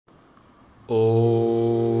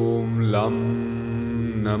ॐ लं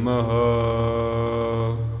नमः।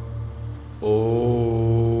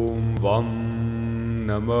 ॐ वं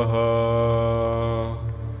नमः।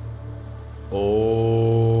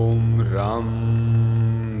 ॐ रं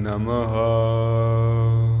नमः।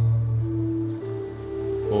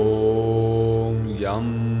 ॐ यं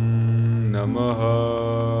नमः।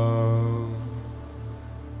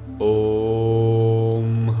 ॐ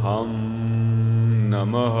हं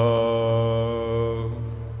नमः।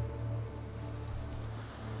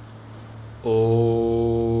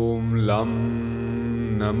 ॐ लं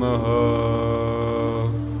नमः।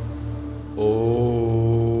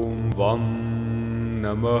 ॐ वं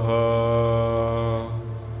नमः।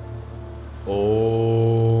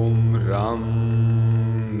 ॐ रं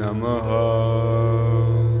नमः।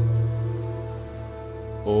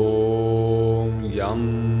 ॐ यं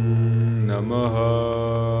नमः।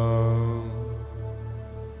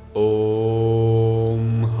 ॐ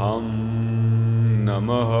हं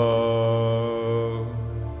नमः।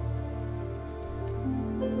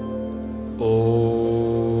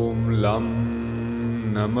 ॐ लं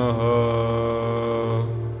नमः।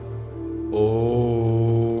 ॐ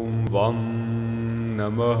वं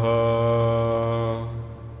नमः।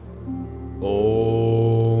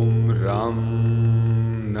 ॐ रं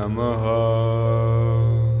नमः।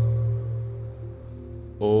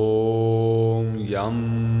 ॐ यं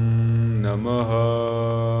नमः।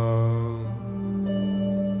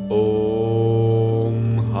 ॐ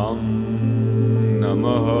हं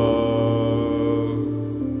नमः।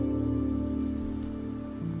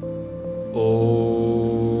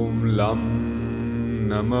 ॐ लं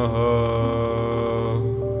नमः।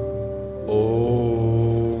 ॐ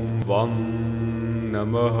वं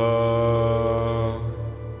नमः।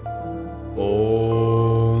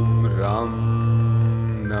 ॐ रं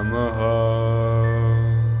नमः।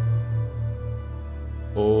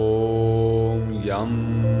 ॐ यं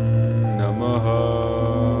नमः।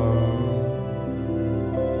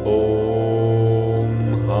 ॐ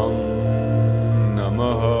हं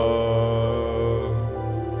नमः।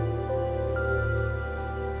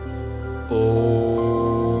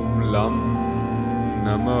 ॐ लं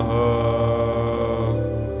नमः।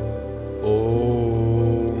 ॐ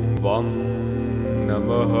वं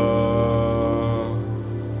नमः।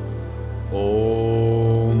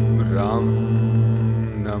 ॐ रं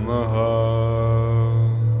नमः।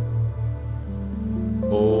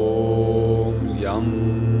 ॐ यं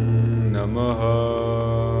नमः।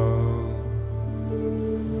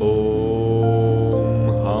 ॐ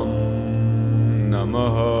हं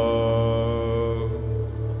नमः।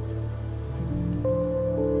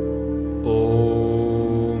 ॐ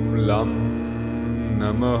लं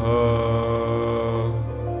नमः।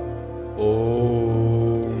 ॐ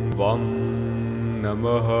वं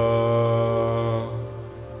नमः।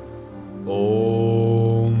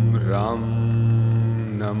 ॐ रं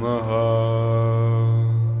नमः।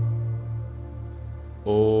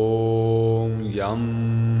 ॐ यं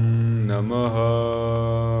नमः।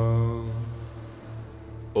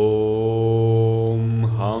 ॐ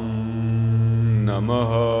हं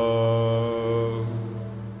नमः।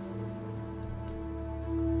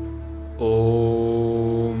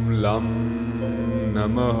 ॐ लं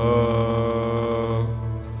नमः।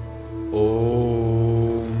 ॐ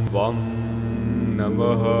वं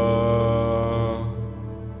नमः।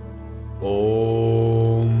 ॐ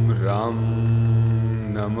रं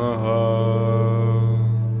नमः।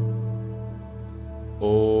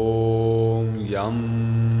 ॐ यं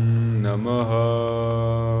नमः।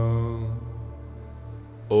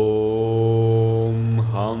 ॐ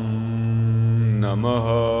हं नमः।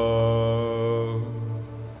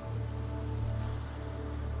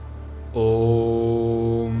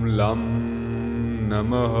 ॐ लं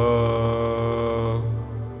नमः।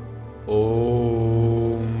 ॐ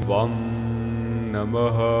वं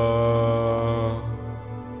नमः।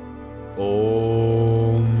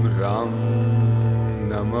 ॐ रं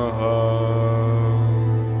नमः।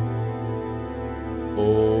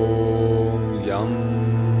 ॐ यं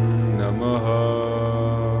नमः।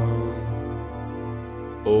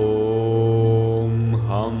 ॐ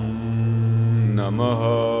हं नमः।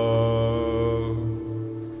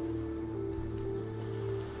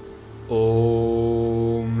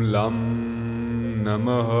 ॐ लं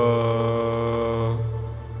नमः।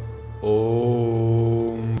 ॐ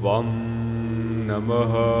वं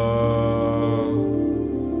नमः।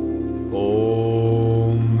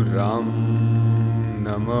 ॐ रं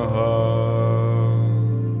नमः।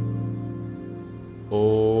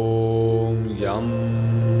 ॐ यं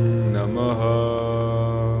नमः।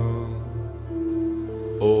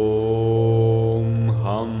 ॐ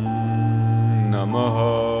हं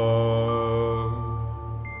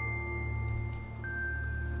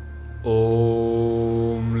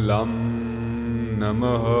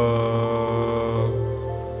नमः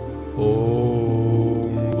ॐ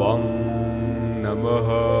वं नमः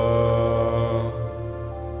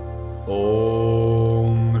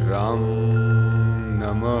ॐ रं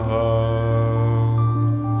नमः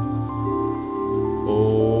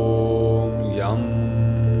ॐ यं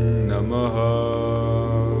नमः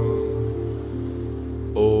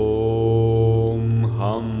ॐ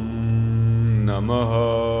हं नमः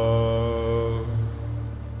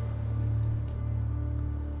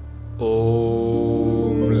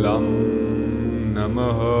ॐ लं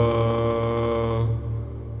नमः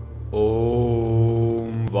ॐ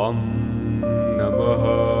वं नमः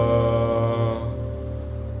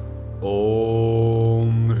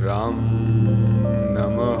ॐ रं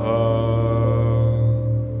नमः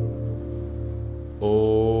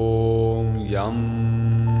ॐ यं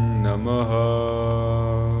नमः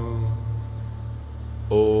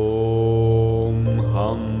ॐ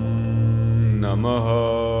हं नमः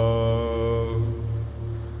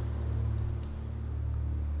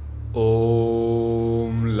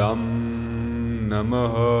ॐ लं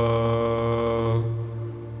नमः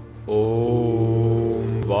ॐ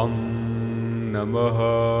वं नमः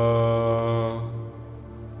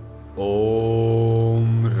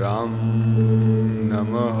ॐ रं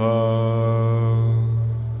नमः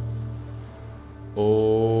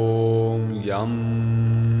ॐ यं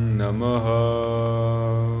नमः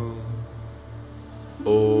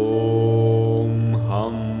ॐ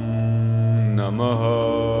हं नमः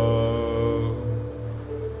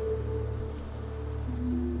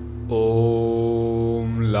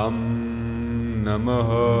ॐ लं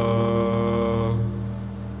नमः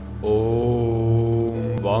ॐ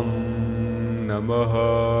वं नमः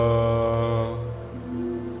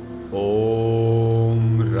ॐ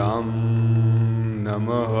रं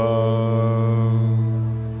नमः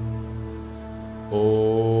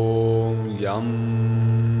ॐ यं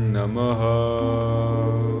नमः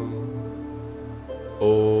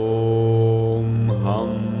ॐ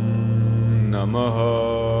हं नमः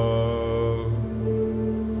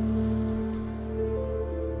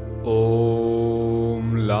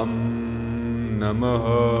ॐ लं नमः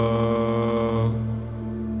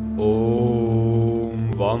ॐ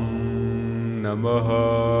वं नमः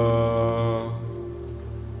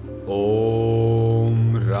ॐ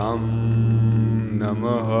रं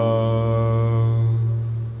नमः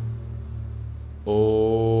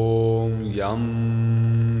ॐ यं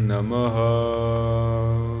नमः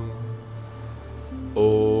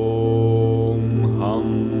ॐ हं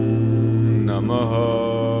नमः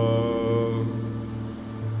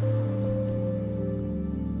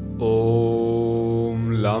ॐ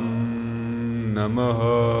लं नमः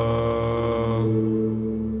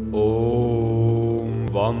ॐ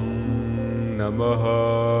वं नमः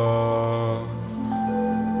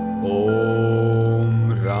ॐ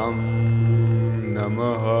रं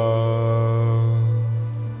नमः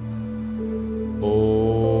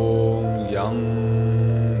ॐ यं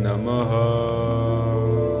नमः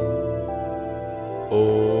ॐ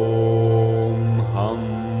हं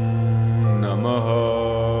नमः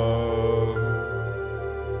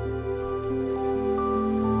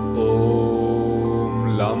ॐ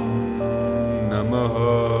लं नमः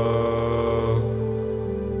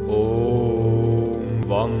ॐ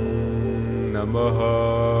वं नमः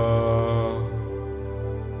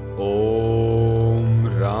ॐ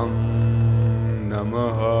रं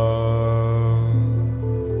नमः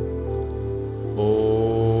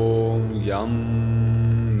ॐ यं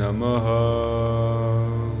नमः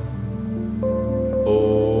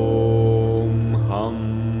ॐ हं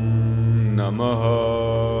नमः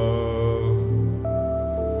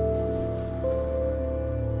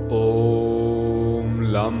ॐ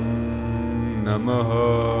लं नमः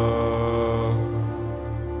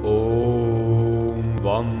ॐ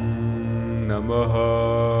वं नमः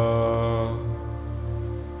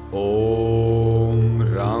ॐ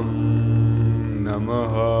रं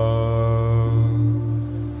नमः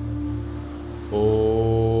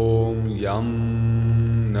ॐ यं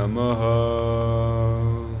नमः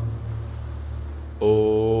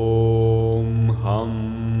ॐ हं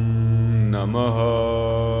नमः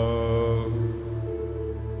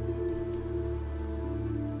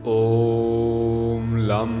ॐ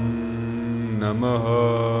लं नमः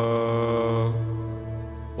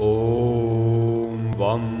ॐ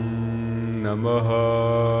वं नमः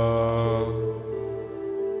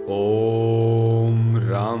ॐ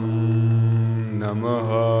रं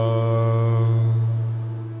नमः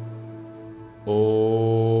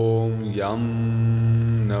ॐ यं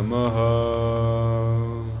नमः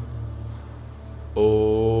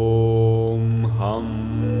ॐ हं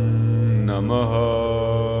नमः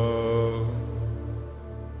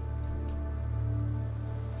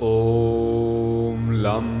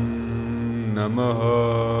नमः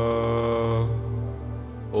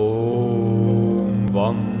ॐ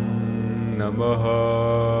वं नमः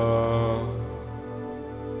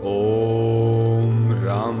ॐ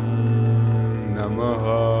ह्रां नमः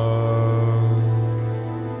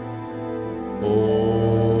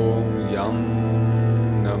ॐ यं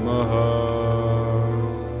नमः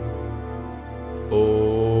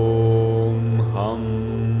ॐ हं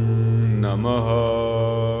नमः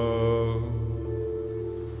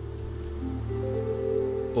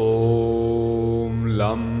ॐ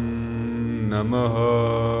लं नमः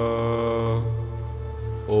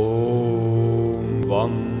ॐ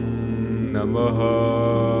वं नमः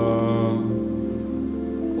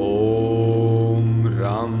ॐ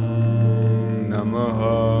ह्रां नमः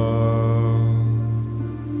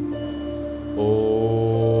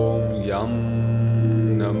ॐ यं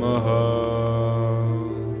नमः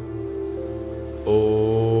ॐ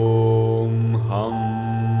हं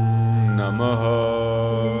नमः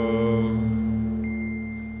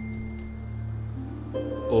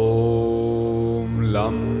ॐ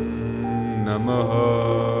लं नमः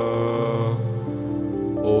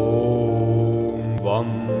ॐ वं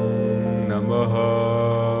नमः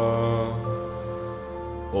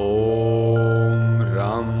ॐ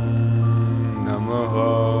ह्रां नमः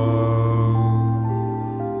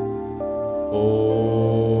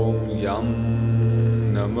ॐ यं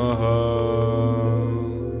नमः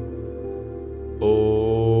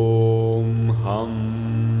ॐ हं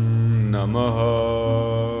नमः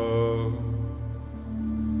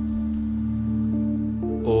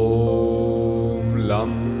ॐ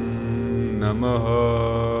लं नमः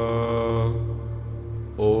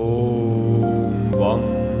ॐ वं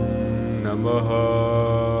नमः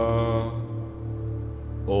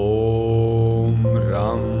ॐ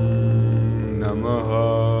ह्रां नमः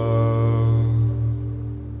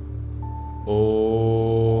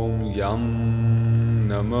ॐ यं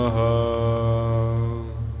नमः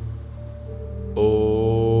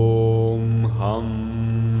ॐ हं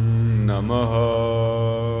नमः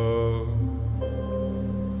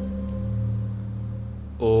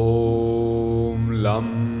ॐ लं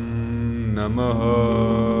नमः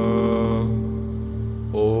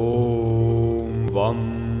ॐ वं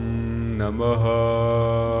नमः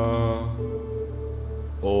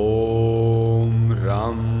ॐ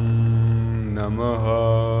ह्रां नमः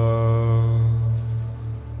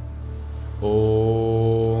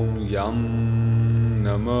ॐ यं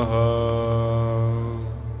नमः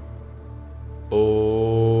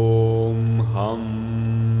ॐ हं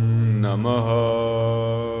नमः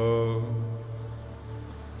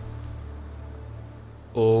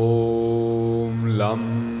ॐ लं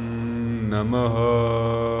नमः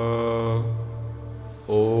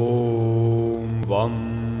ॐ वं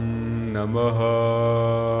नमः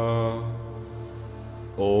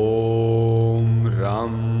ॐ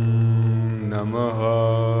ह्रां नमः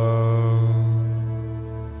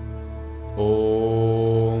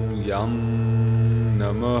ॐ यं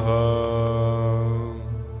नमः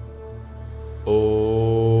ॐ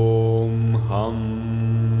हं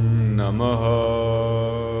नमः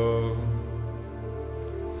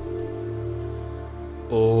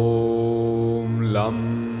ॐ लं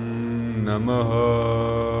नमः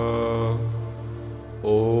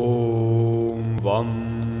ॐ वं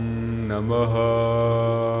नमः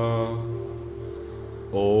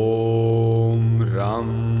ॐ ह्रां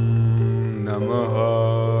नमः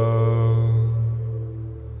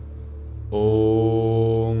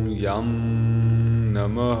ॐ यं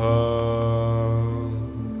नमः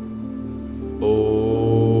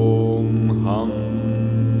ॐ हं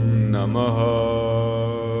नमः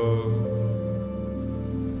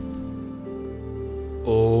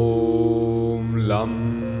ॐ लं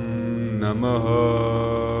नमः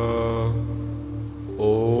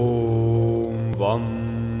ॐ वं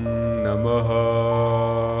नमः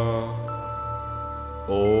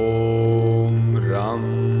ॐ ह्रां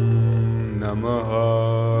नमः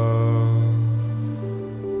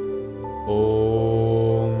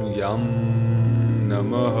ॐ यं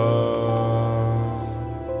नमः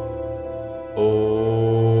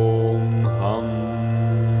ॐ हं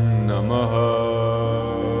नमः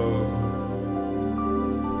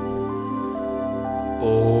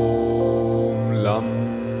ॐ लं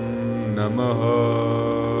नमः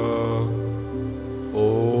ॐ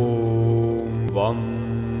वं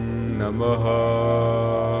नमः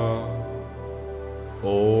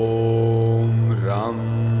ॐ ह्रां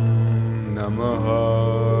नमः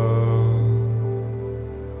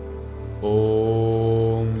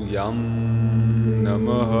ॐ यं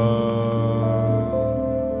नमः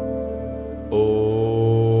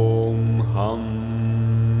ॐ हं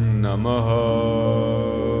नमः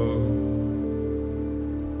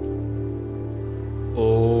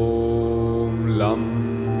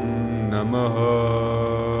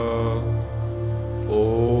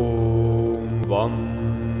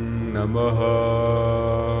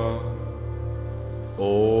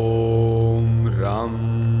ॐ ram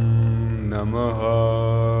नमः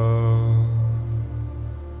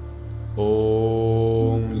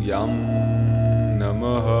ॐ yam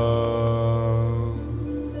नमः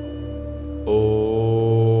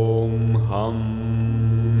ॐ ham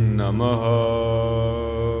नमः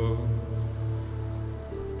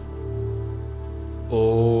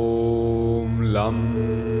ॐ lam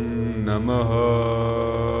नमः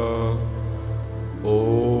ॐ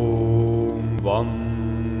vam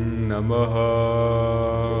नमः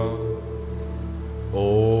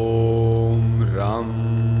ॐ ram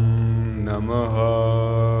नमः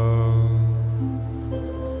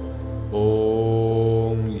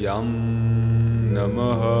ॐ yam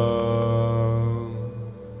नमः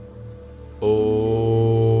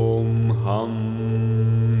ॐ ham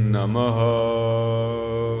नमः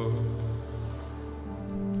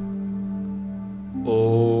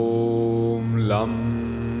ॐ lam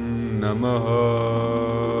नमः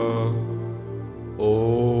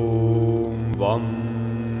ॐ vam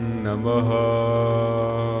नमः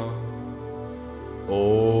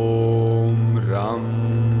ॐ ram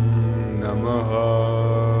नमः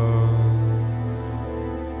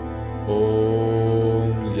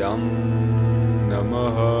ॐ yam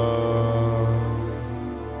नमः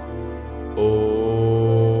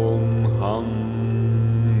ॐ ham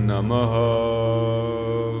नमः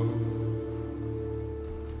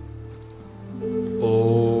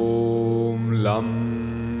ॐ lam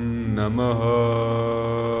नमः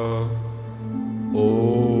ॐ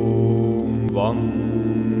vam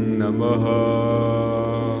नमः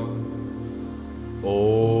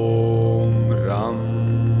ॐ ram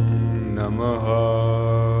नमः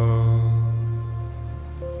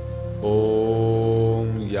ॐ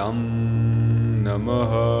yam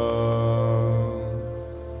नमः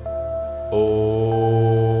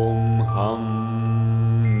ॐ ham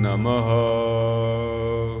नमः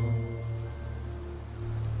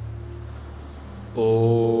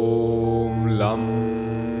ॐ lam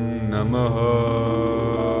नमः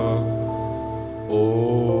ॐ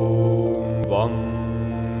vam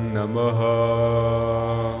नमः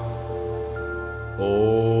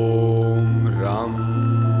ॐ ram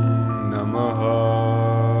नमः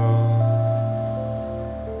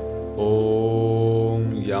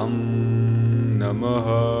ॐ yam नमः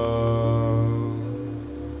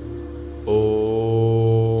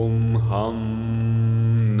ॐ ham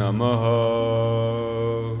नमः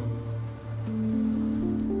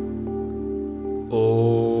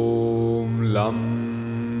ॐ lam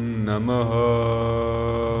नमः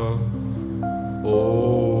ॐ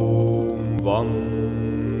vam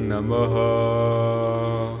नमः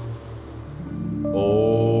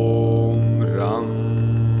ॐ ram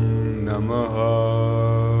नमः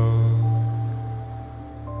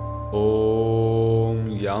ॐ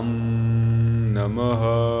yam नमः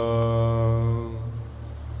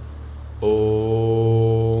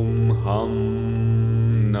ॐ ham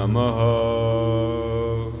नमः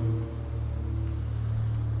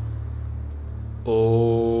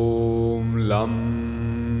ॐ lam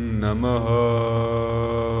नमः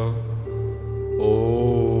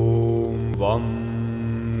ॐ vam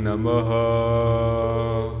नमः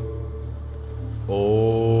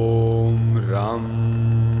ॐ ram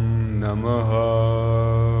नमः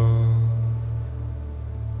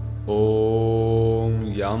ॐ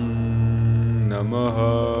yam नमः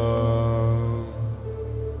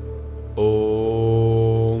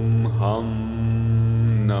ॐ ham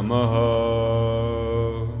नमः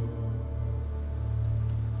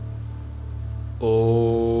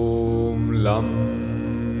ॐ lam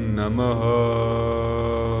नमः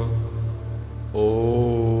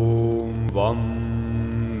ॐ vam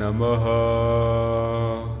नमः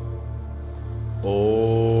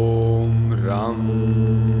ॐ ram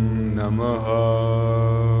नमः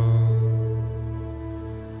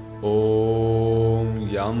ॐ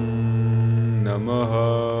yam नमः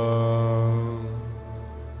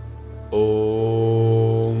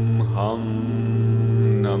ॐ ham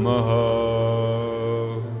नमः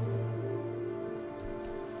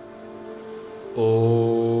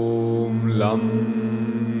ॐ lam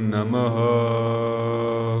नमः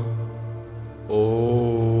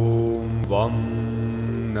ॐ vam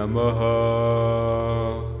नमः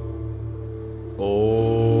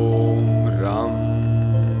ॐ ram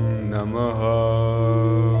नमः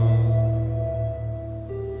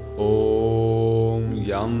ॐ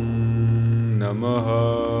yam नमः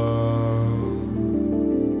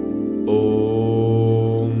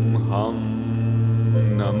ॐ ham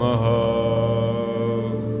नमः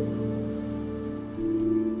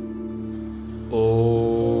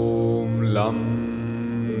ॐ lam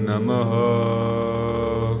नमः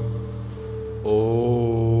ॐ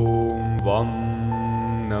Vam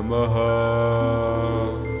Namaha.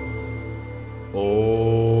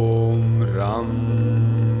 Om Ram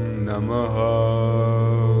Namaha.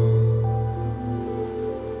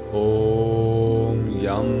 Om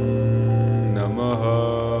Yam Namaha.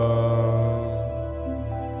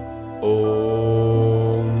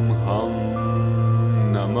 Om Ham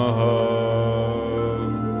Namaha.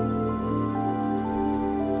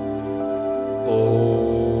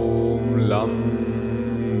 Om Lam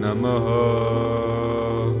Namaha.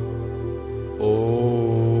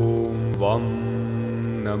 Om Vam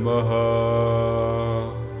Namaha.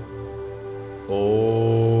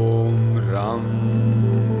 Om Ram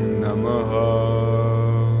Namaha.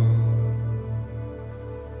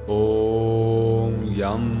 Om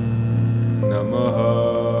Yam Namaha.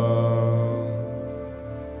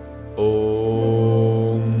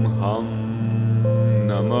 Om Ham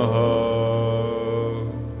Namaha.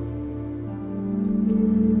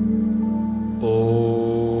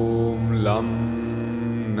 Om Lam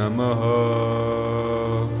Namaha.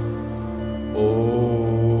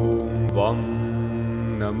 Om Vam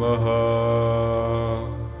Namaha.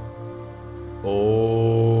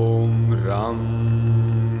 Om Ram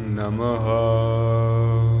Namaha.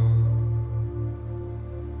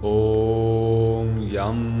 Om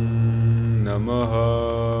Yam Namaha.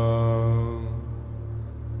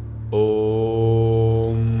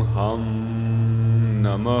 Om Ham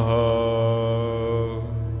Namaha.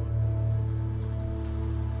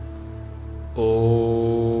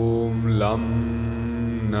 Om Lam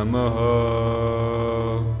Namaha.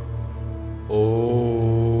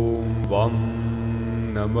 Om Vam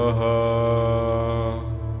Namaha.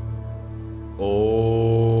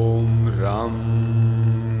 Om Ram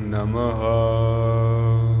Namaha.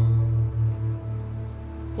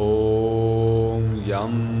 Om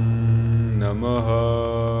Yam Namaha.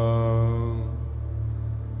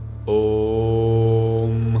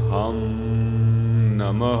 Om Ham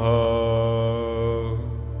Namaha.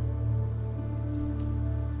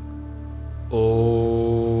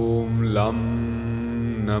 Om Lam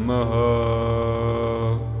Namaha.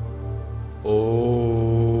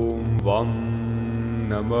 Om Vam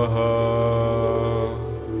Namaha.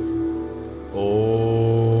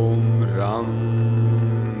 Om Ram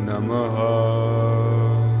Namaha.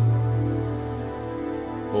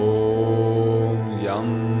 Om Yam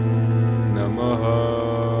Namaha.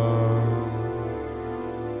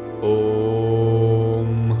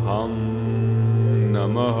 Om Ham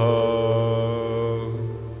Namaha.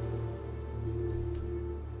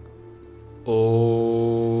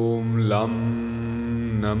 Om Lam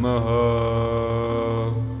Namaha.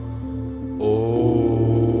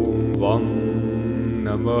 Om Vam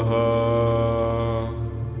Namaha.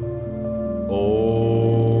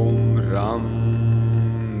 Om Ram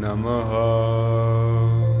Namaha.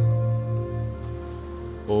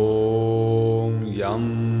 Om Yam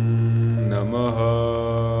Namaha.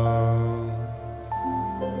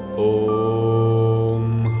 Om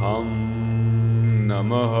Ham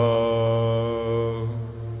Namaha.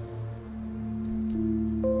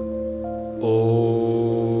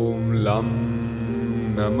 Om Lam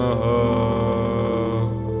Namaha.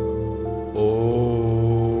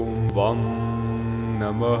 Om Vam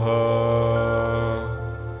Namaha.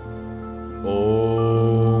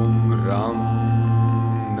 Om Ram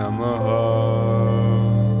Namaha.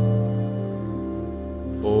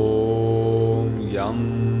 Om Yam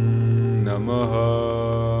Namaha.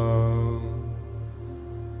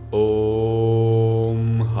 Om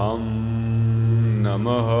Ham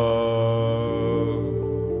Namaha.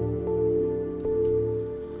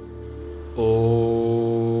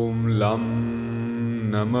 Om Lam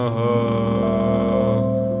Namaha.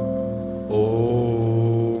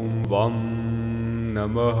 Om Vam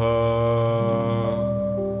Namaha.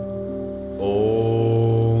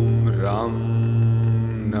 Om Ram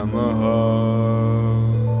Namaha.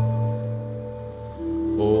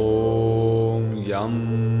 Om Yam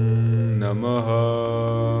Namaha.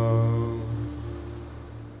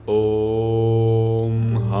 Om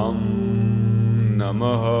Ham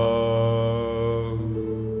Namaha.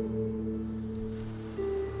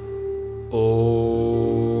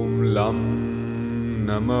 Om Lam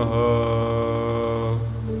Namaha.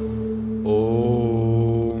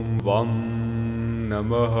 Om Vam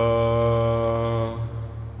Namaha.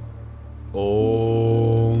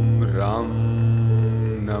 Om Ram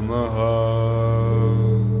Namaha.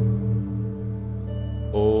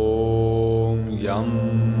 Om Yam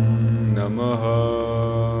Namaha.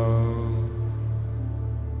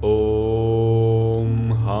 Om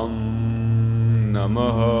Ham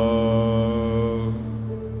Namaha.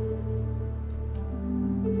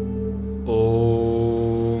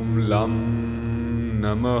 Om Yam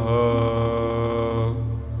Namaha.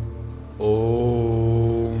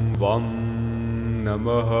 Om Vam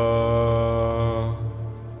Namaha.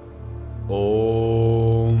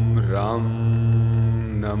 Om Ram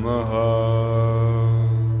Namaha.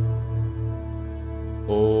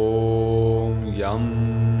 Om Yam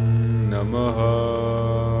Namaha.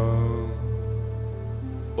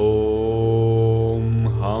 Om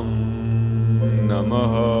Ham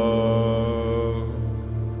Namaha.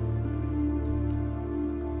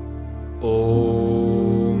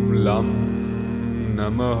 Om Lam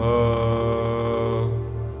Namaha.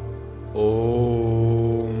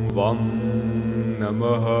 Om Vam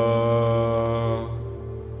Namaha.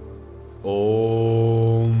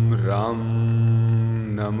 Om Ram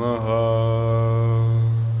Namaha.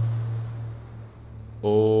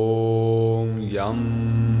 Om Yam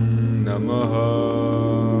Namaha.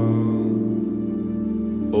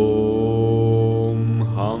 Om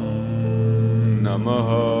Ham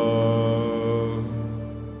Namaha.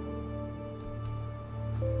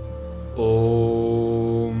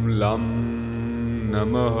 Om Lam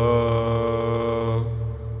Namaha.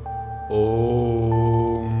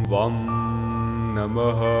 Om Vam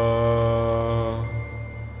Namaha.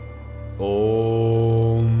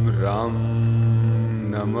 Om Ram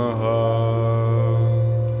Namaha.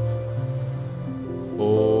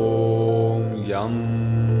 Om Yam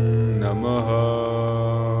Namaha.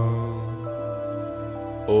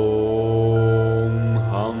 Om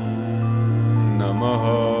Ham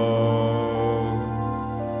Namaha.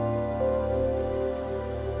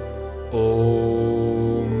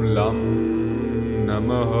 Om Lam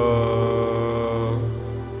Namaha.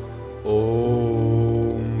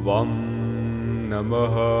 Om Vam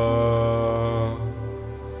Namaha.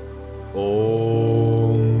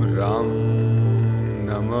 Om Ram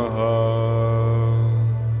Namaha.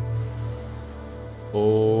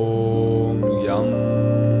 Om Yam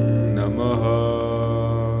Namaha.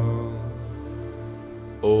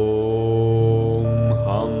 Om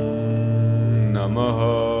Ham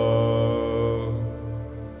Namaha.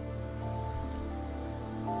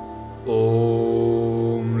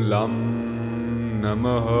 Om Lam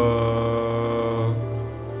Namaha.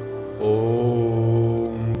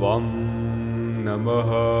 Om Vam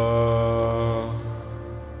Namaha.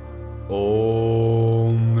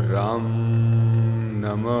 Om Ram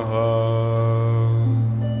Namaha.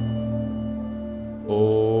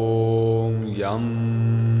 Om Yam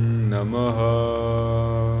Namaha.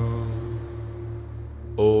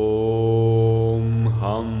 Om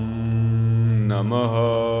Ham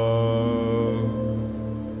Namaha.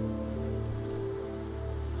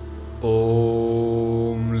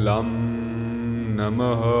 Om Lam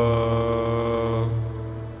Namaha.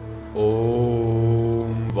 Om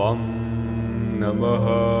Vam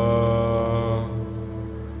Namaha.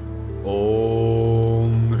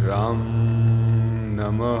 Om Ram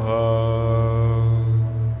Namaha.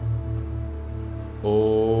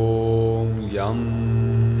 Om Yam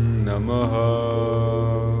Namaha.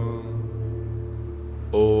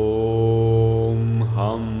 Om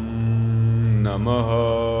Ham Namaha.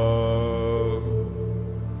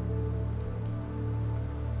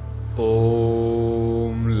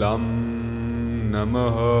 Om Lam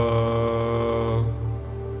Namaha.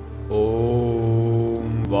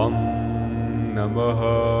 Om Vam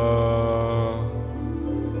Namaha.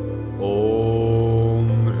 Om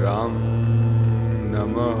Ram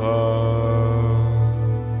Namaha.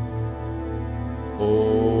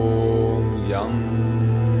 Om Yam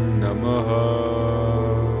Namaha.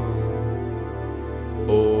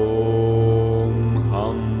 Om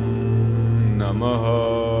Ham Namaha.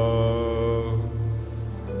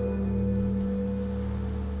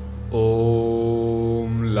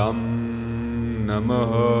 Om Lam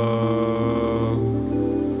Namaha.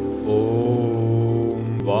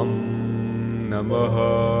 Om Vam Namaha.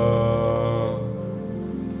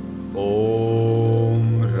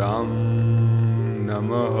 Om Ram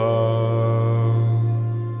Namaha.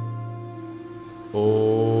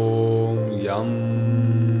 Om Yam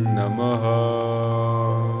Namaha.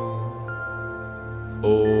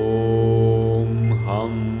 Om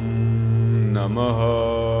Ham Namaha.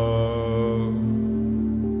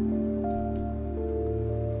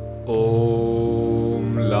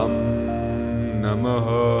 Om Lam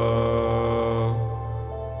Namaha.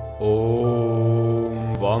 Om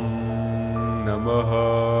Vam Namaha.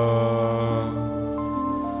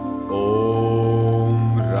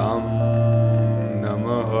 Om Ram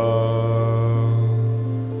Namaha.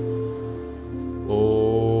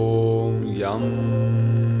 Om Yam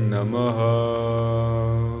Namaha.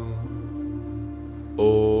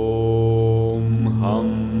 Om Ham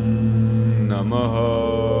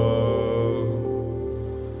Namaha.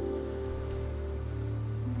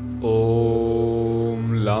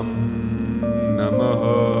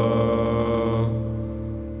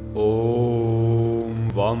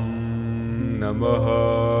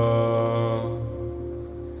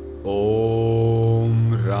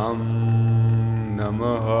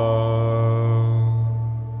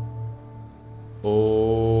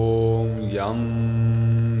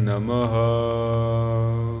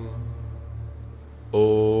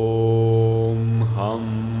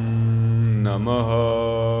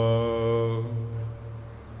 Namaha.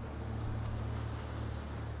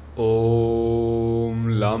 Om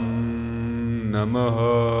Lam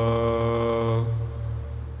Namaha.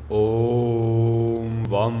 Om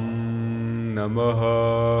Vam Namaha.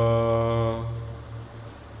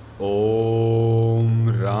 Om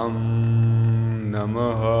Ram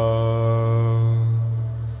Namaha.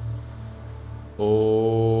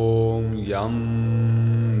 Om Yam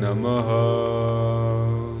Namaha.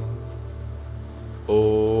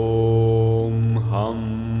 Om Ham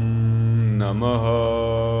Namaha.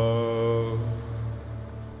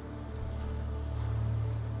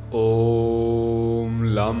 Om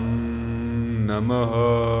Lam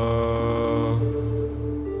Namaha.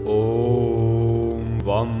 Om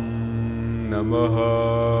Vam Namaha.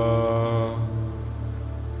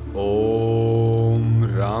 Om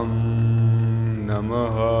Ram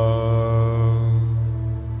Namaha.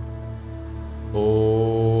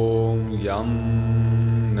 Om Yam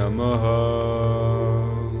Namaha.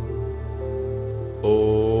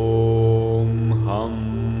 Om Ham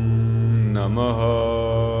Namaha.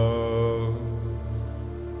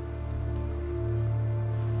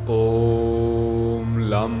 Om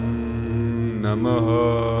Lam Namaha.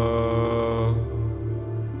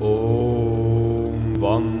 Om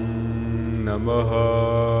Vam Namaha.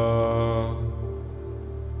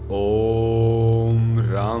 Om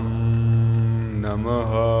Ram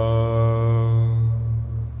Namaha.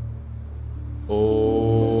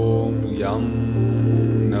 Om Yam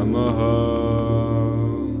Namaha.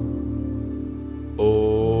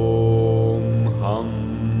 Om Ham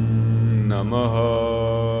Namaha.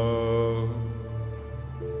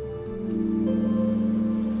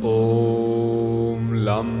 Om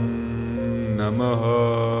Lam Namaha.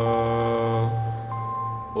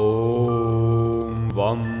 Om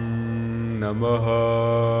Vam Namaha.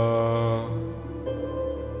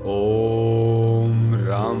 Om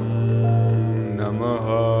Ram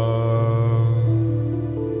Namaha.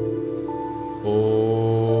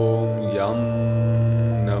 Om Yam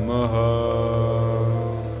Namaha.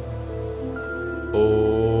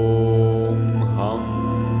 Om Ham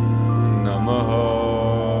Namaha.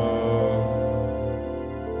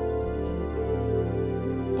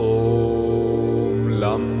 Om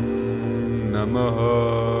Lam Namaha.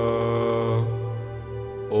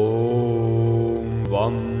 Om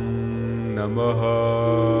Vam Namaha.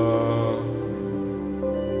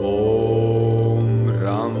 Om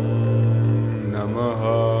Ram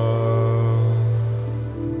Namaha.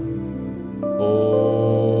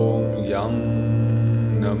 Om Yam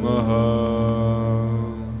Namaha.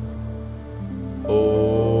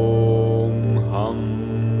 Om Ham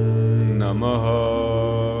Namaha.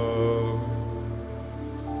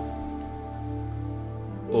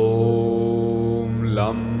 Om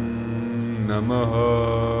Lam Namaha.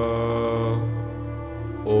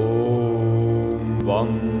 Om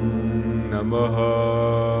Vam Namaha.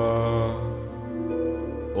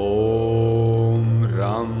 Om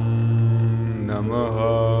Ram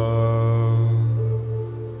Namaha.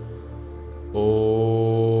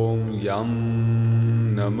 Om Yam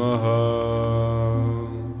Namaha.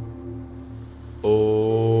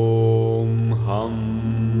 Om Ham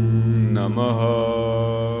Namaha.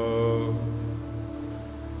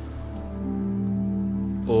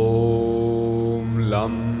 Om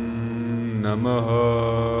Lam Namaha.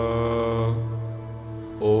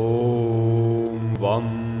 Om Vam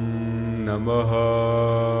Namaha.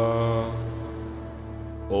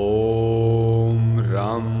 Om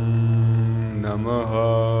Ram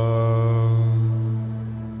Namaha.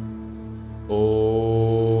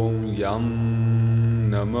 Om Yam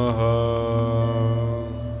Namaha.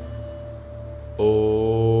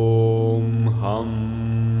 Om Ham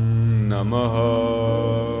Namaha.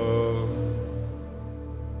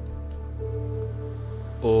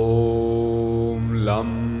 Om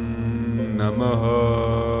Lam Namaha.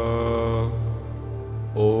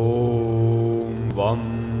 Om Vam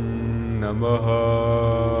Namaha.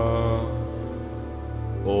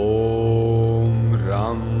 Om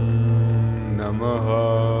Ram Namaha.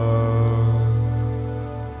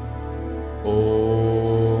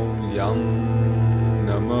 Om Yam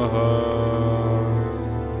Namaha.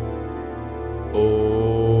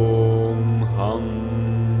 Om Ham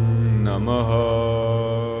Namaha.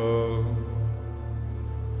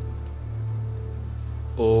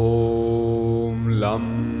 Om Lam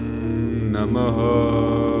Namaha.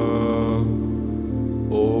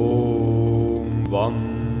 Om Vam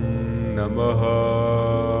Namaha.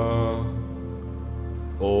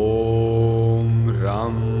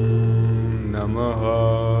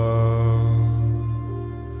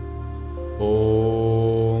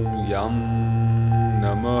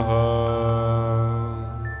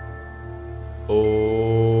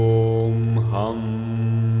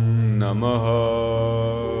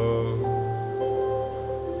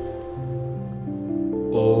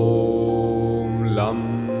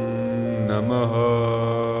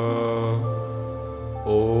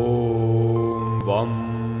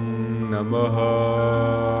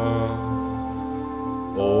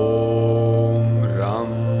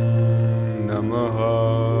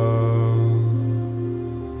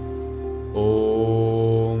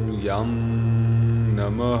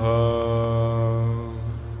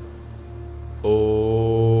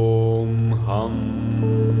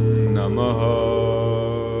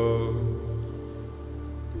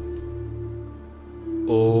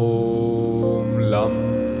 ॐ लं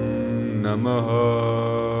नमः।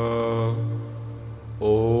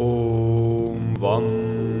 ॐ वं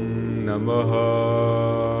नमः।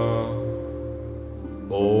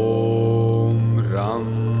 ॐ रं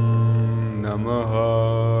नमः।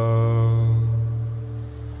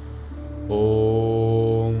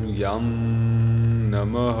 ॐ यं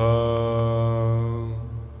नमः।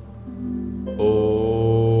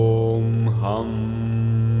 ॐ हं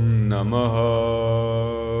नमः।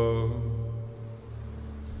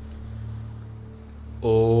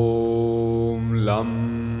 ॐ लं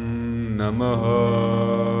नमः।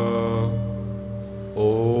 ॐ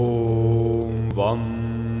वं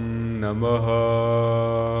नमः।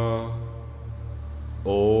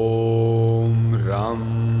 ॐ रं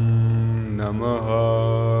नमः।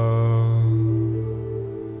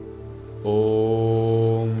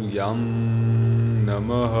 ॐ यं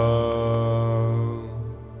नमः।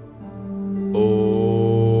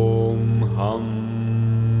 ॐ हं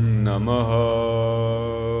नमः।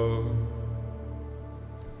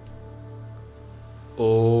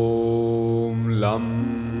 ॐ लं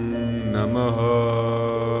नमः।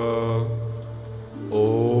 ॐ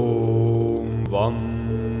वं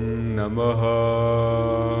नमः।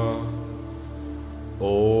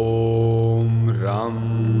 ॐ रं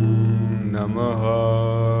नमः।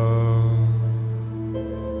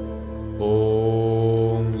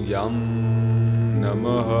 ॐ यं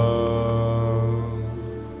नमः।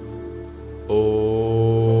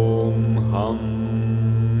 ॐ हं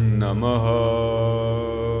नमः।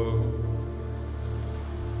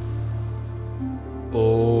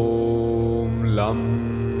 ॐ लं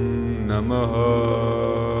नमः।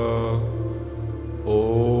 ॐ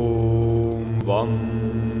वं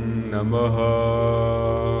नमः।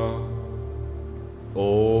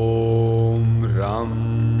 ॐ रं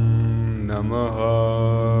नमः।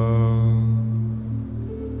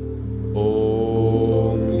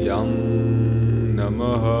 ॐ यं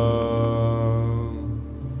नमः।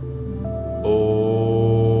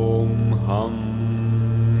 ॐ हं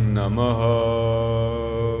नमः।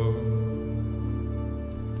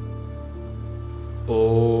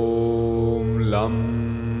 ॐ लं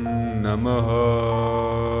नमः।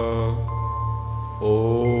 ॐ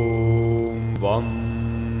वं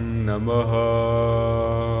नमः।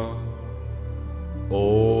 ॐ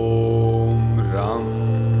रं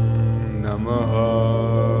नमः।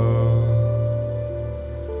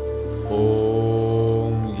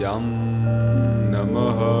 ॐ यं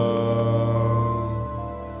नमः।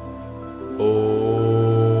 ॐ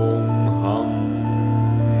हं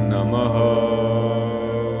नमः।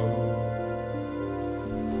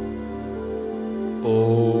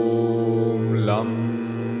 ॐ लं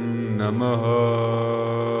नमः।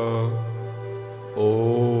 ॐ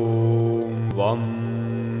वं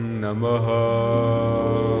नमः।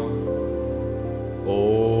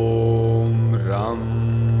 ॐ रं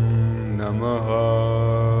नमः।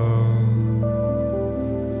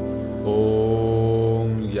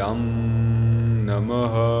 ॐ यं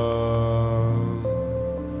नमः।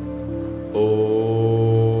 ॐ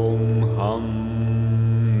हं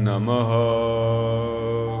नमः।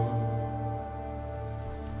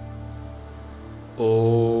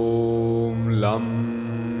 ॐ लं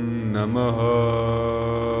नमः।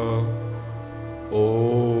 ॐ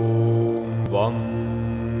वं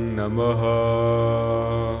नमः।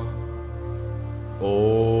 ॐ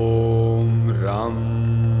रं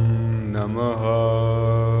नमः।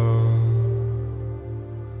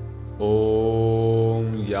 ॐ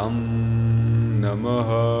यं नमः।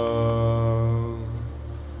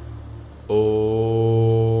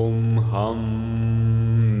 ॐ हं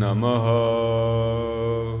नमः।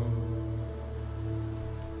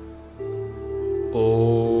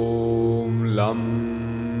 ॐ लं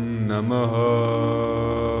नमः।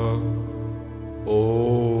 ॐ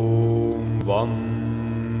वं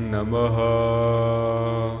नमः।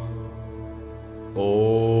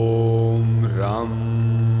 ॐ रं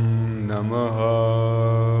नमः।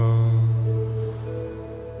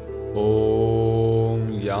 ॐ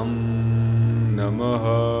यं नमः।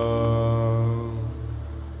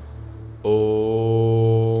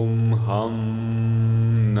 ॐ हं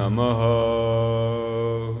नमः।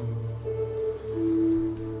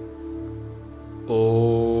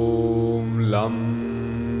 ॐ लं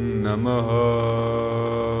नमः।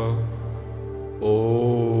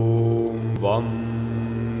 ॐ वं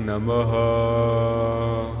नमः।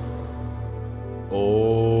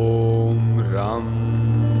 ॐ रं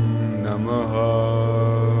नमः।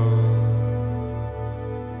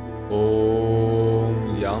 ॐ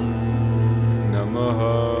यं नमः।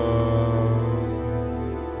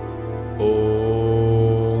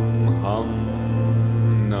 ॐ हं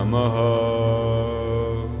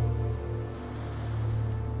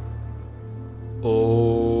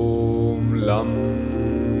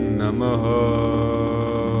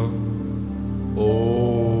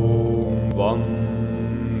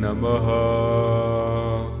नमः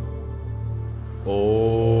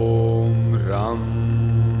ॐ रं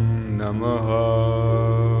नमः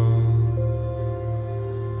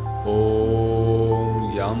ॐ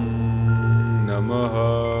यं नमः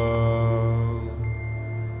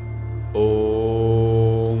ॐ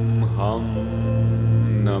हं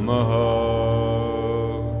नमः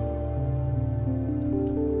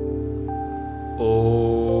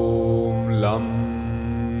ॐ लं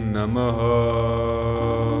नमः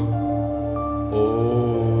ॐ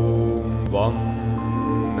वं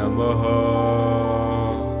नमः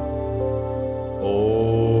ॐ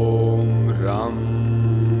रं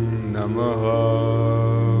नमः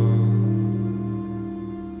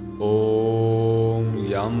ॐ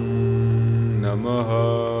यं नमः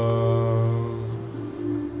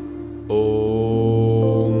ॐ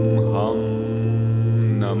हं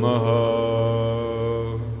नमः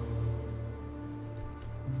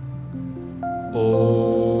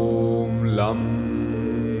ॐ लं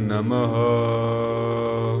नमः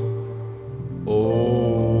ॐ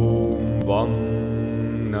वं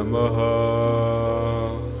नमः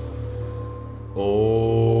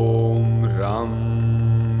ॐ रं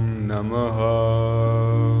नमः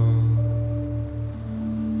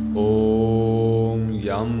ॐ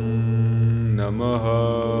यं नमः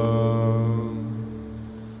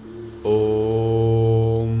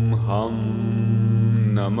ॐ हं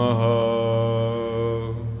नमः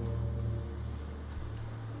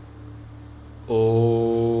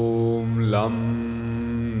ॐ लं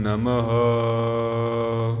नमः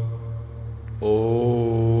ॐ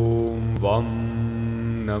वं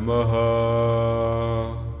नमः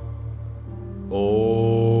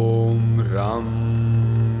ॐ रं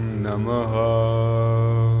नमः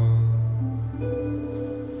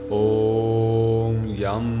ॐ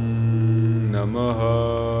यं नमः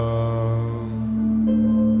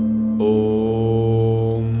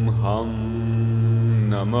ॐ हं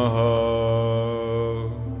नमः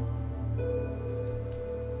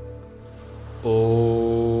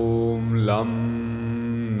ॐ लं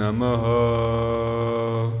नमः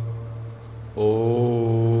ॐ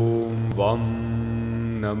वं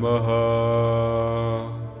नमः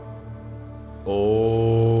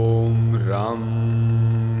ॐ रं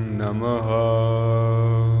नमः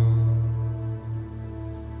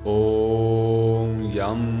ॐ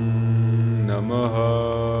यं नमः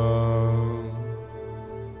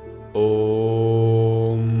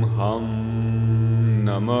ॐ हं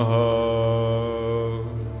नमः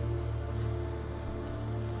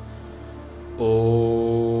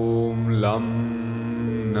ॐ लं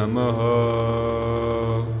नमः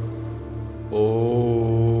ॐ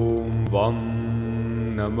वं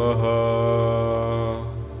नमः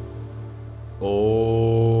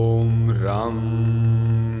ॐ रं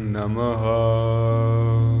नमः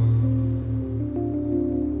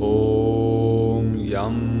ॐ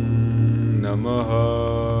यं नमः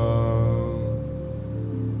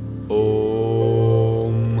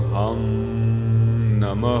ॐ हं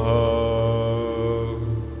नमः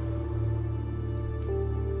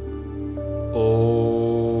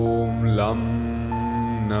ॐ लं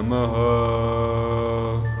नमः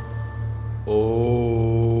ॐ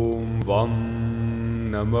वं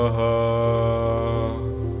नमः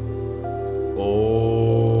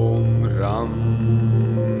ॐ रं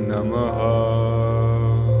नमः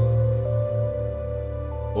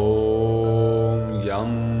ॐ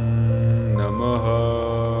यं नमः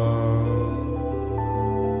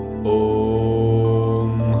ॐ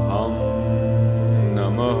हं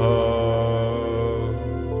नमः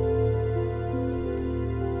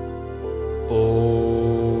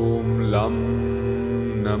ॐ लं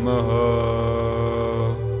नमः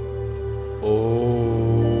ॐ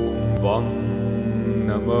वं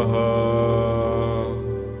नमः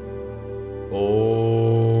ॐ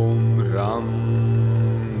रं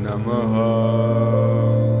नमः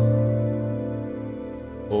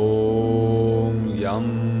ॐ यं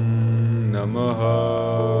नमः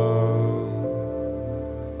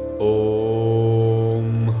ॐ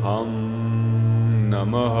हं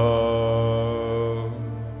नमः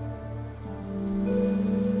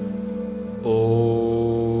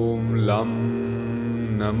ॐ लं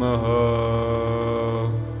नमः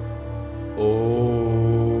ॐ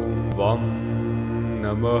वं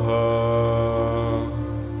नमः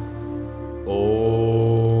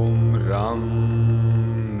ॐ रं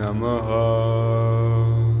नमः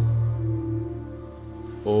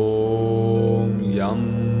ॐ यं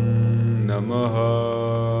नमः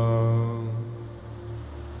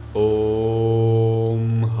ॐ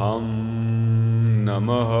हं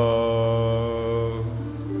नमः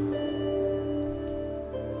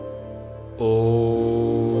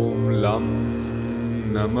ॐ लं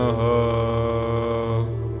Namaha.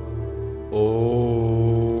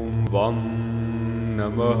 Om Vam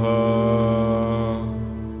Namaha.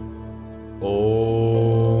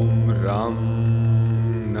 Om Ram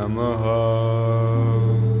Namaha.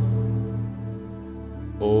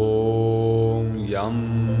 Om Yam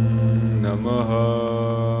Namaha.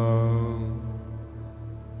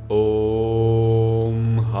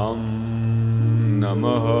 Om Ham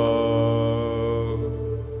Namaha.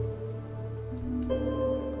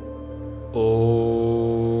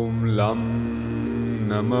 Om Lam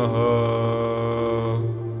Namaha.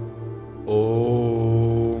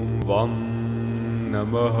 Om Vam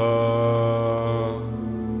Namaha.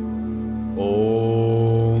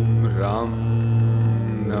 Om Ram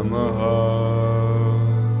Namaha.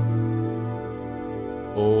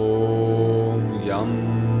 Om Yam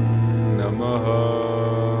Namaha.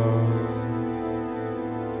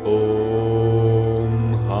 Om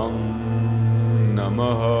Ham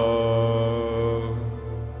Namaha.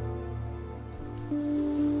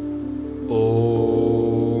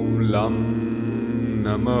 Om Lam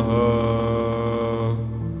Namaha.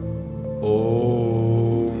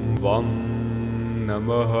 Om Vam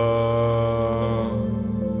Namaha.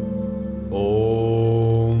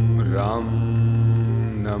 Om Ram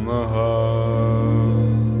Namaha.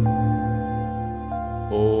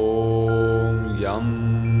 Om Yam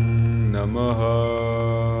Namaha.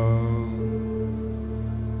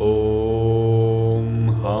 Om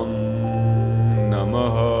Ham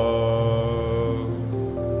Namaha.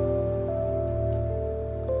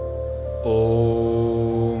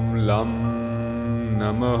 Om Lam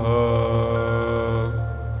Namaha.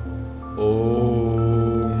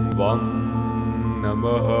 Om Vam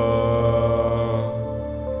Namaha.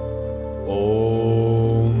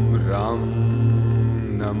 Om Ram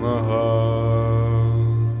Namaha.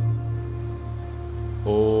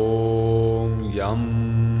 Om Yam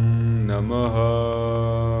Namaha.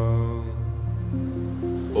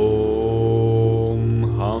 Om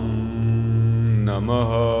Ham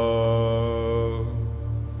Namaha.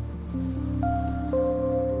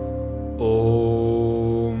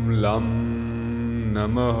 Om Lam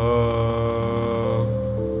Namaha.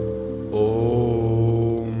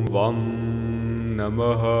 Om Vam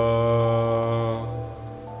Namaha.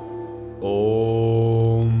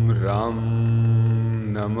 Om Ram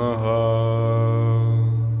Namaha.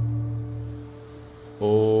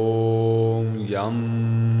 Om Yam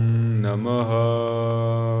Namaha.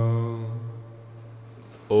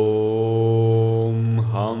 Om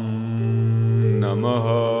Ham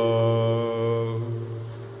Namaha.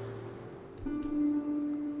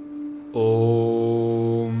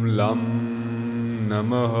 Om Lam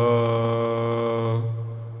Namaha.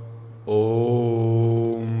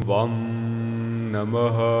 Om Vam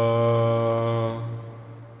Namaha.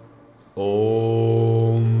 Om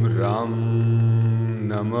Ram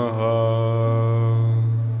Namaha.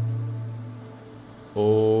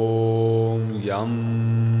 Om Yam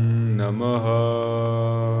Namaha.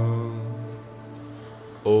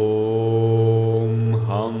 Om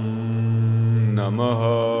Ham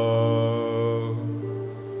Namaha.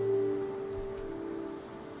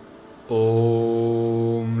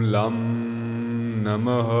 Om Lam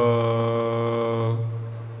Namaha.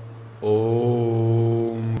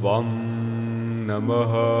 Om Vam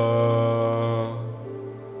Namaha.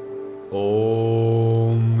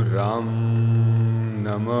 Om Ram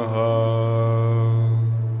Namaha.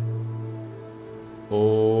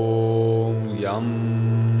 Om Yam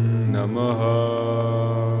Namaha.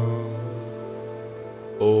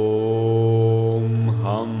 Om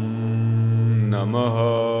Ham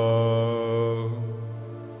Namaha. Om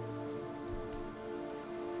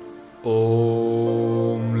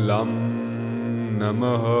Lam Namaha.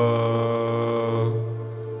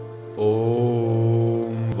 Om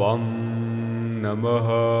Vam Namaha.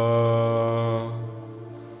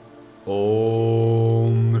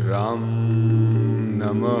 Om Ram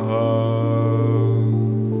Namaha.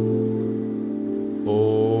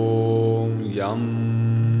 Om Yam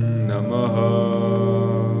Namaha.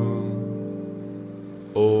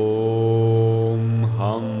 Om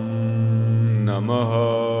Ham Namaha.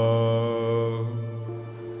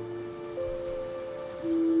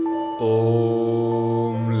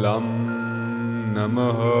 Om Lam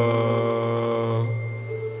Namaha.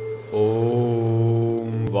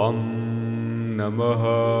 Om Vam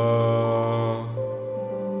Namaha.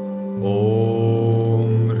 Om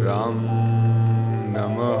Ram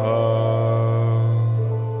Namaha.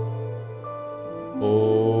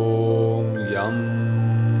 Om Yam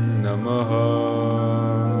Namaha.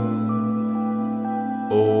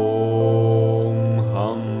 Om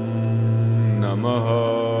Ham Namaha.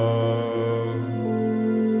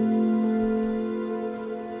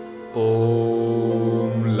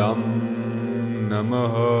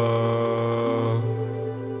 नमः।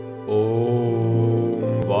 ॐ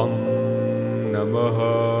वं नमः।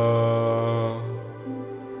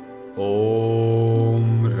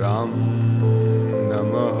 ॐ रं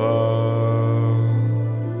नमः।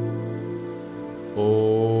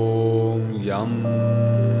 ॐ यं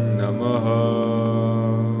नमः।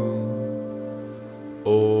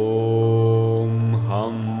 ॐ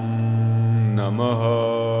हं नमः।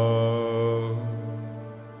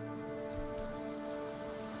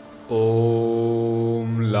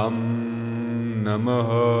 ॐ लं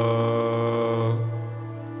नमः।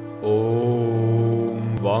 ॐ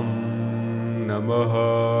वं नमः।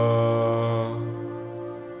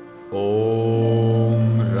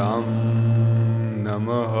 ॐ रं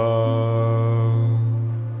नमः।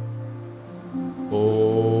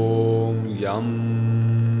 ॐ यं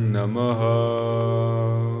नमः।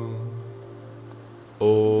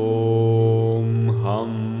 ॐ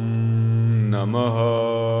हं नमः।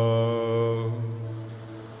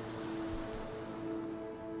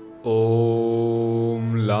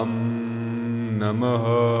 ॐ लं नमः।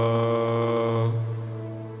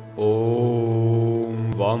 ॐ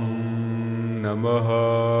वं नमः।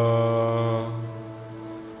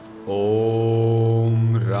 ॐ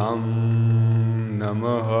रं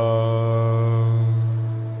नमः।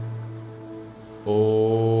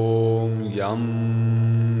 ॐ यं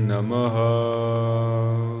नमः।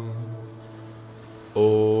 ॐ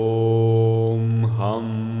हं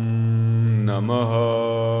नमः।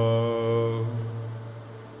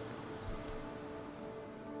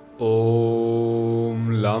 ॐ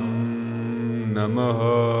लं नमः।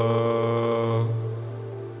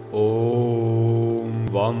 ॐ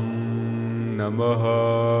वं नमः।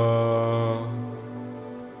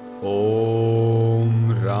 ॐ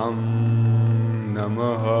रं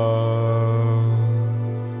नमः।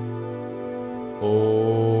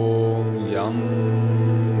 ॐ यं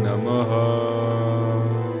नमः।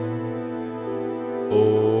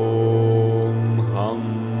 ॐ हं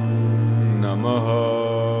नमः।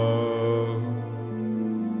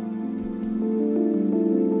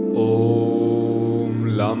 ॐ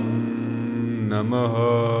लं नमः।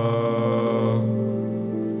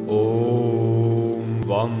 ॐ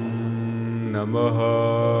वं नमः।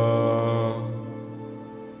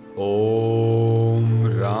 ॐ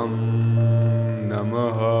रं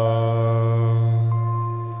नमः।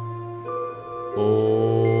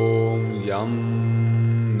 ॐ यं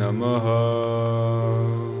नमः।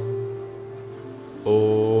 ॐ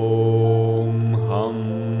हं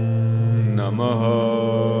नमः।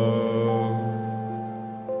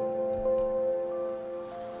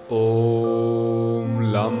 ॐ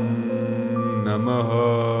लं नमः।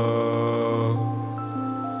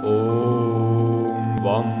 ॐ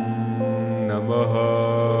वं नमः।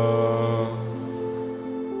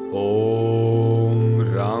 ॐ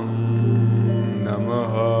रं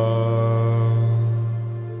नमः।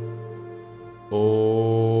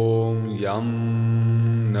 ॐ यं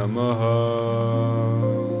नमः।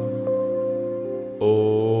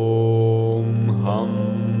 ॐ हं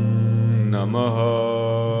नमः।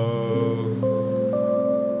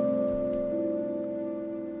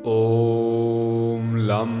 ॐ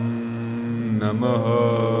लं नमः।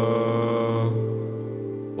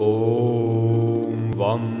 ॐ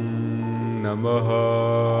वं नमः।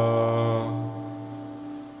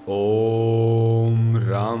 ॐ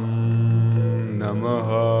रं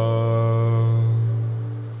नमः।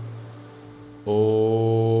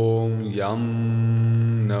 ॐ यं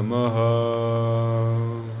नमः।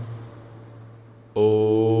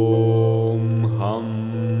 ॐ हं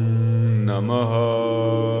नमः।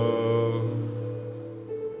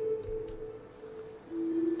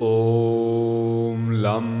 ॐ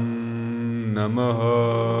लं नमः।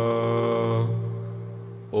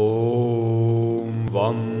 ॐ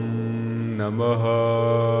वं नमः।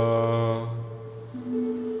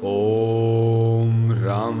 ॐ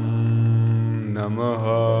रं नमः।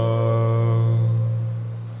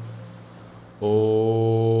 ॐ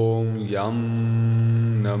यं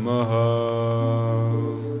नमः।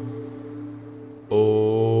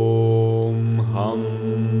 ॐ हं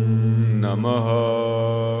नमः।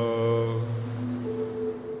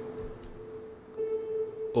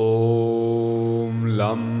 ॐ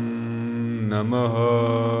लं नमः।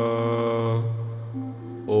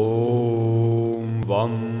 ॐ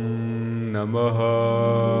वं नमः।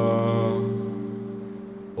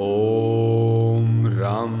 ॐ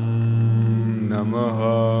रं नमः।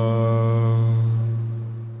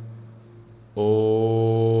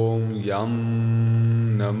 ॐ यं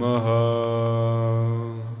नमः।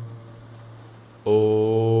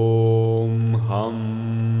 ॐ हं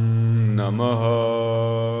नमः।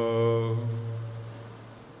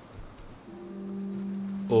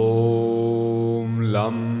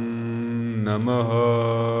 नमः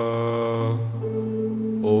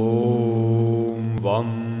ॐ वं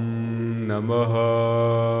नमः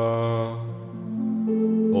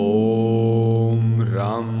ॐ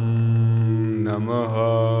रं नमः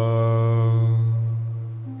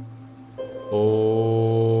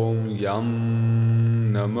ॐ यं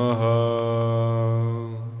नमः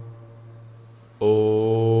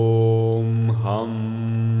ॐ हं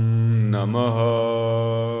नमः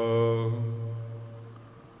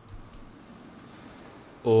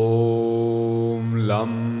ॐ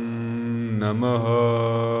लं नमः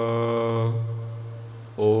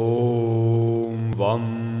ॐ वं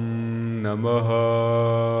नमः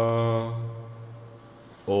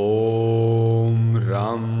ॐ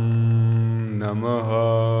रं नमः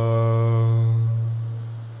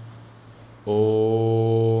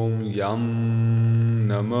ॐ यं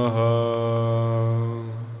नमः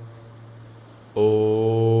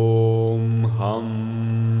ॐ हं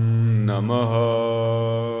नमः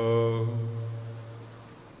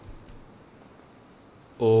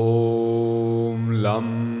ॐ लं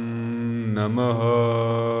नमः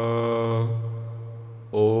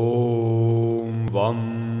ॐ वं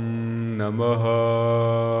नमः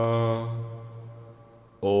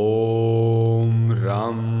ॐ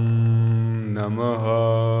रं नमः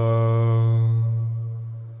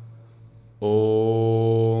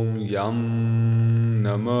ॐ यं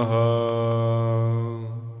नमः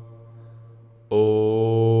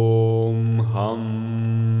ॐ हं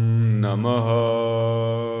नमः